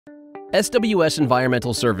SWS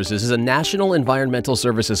Environmental Services is a national environmental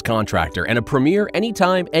services contractor and a premier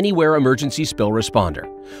anytime, anywhere emergency spill responder.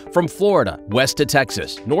 From Florida, west to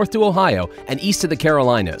Texas, north to Ohio, and east to the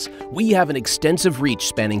Carolinas, we have an extensive reach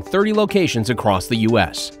spanning 30 locations across the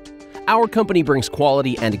U.S. Our company brings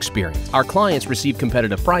quality and experience. Our clients receive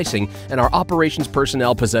competitive pricing, and our operations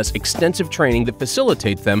personnel possess extensive training that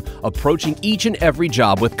facilitates them approaching each and every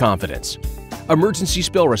job with confidence. Emergency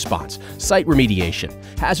spill response, site remediation,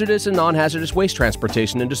 hazardous and non-hazardous waste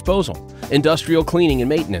transportation and disposal, industrial cleaning and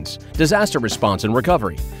maintenance, disaster response and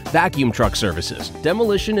recovery, vacuum truck services,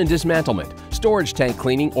 demolition and dismantlement, storage tank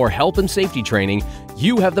cleaning, or health and safety training.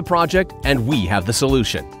 You have the project and we have the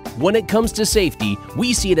solution. When it comes to safety,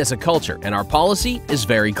 we see it as a culture, and our policy is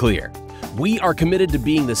very clear. We are committed to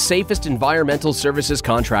being the safest environmental services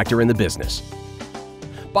contractor in the business.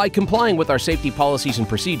 By complying with our safety policies and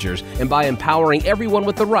procedures, and by empowering everyone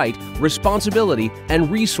with the right, responsibility, and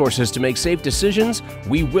resources to make safe decisions,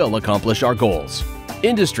 we will accomplish our goals.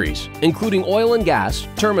 Industries, including oil and gas,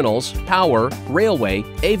 terminals, power, railway,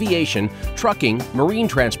 aviation, trucking, marine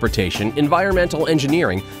transportation, environmental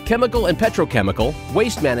engineering, chemical and petrochemical,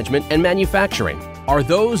 waste management, and manufacturing, are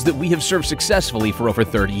those that we have served successfully for over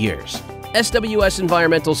 30 years. SWS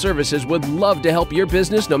Environmental Services would love to help your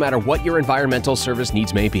business no matter what your environmental service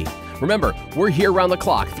needs may be. Remember, we're here round the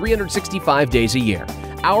clock, 365 days a year.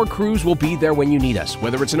 Our crews will be there when you need us,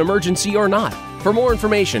 whether it's an emergency or not. For more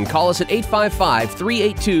information, call us at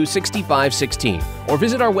 855-382-6516 or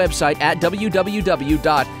visit our website at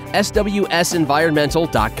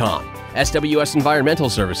www.swsenvironmental.com. SWS Environmental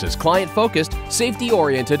Services, client-focused,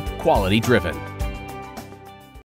 safety-oriented, quality-driven.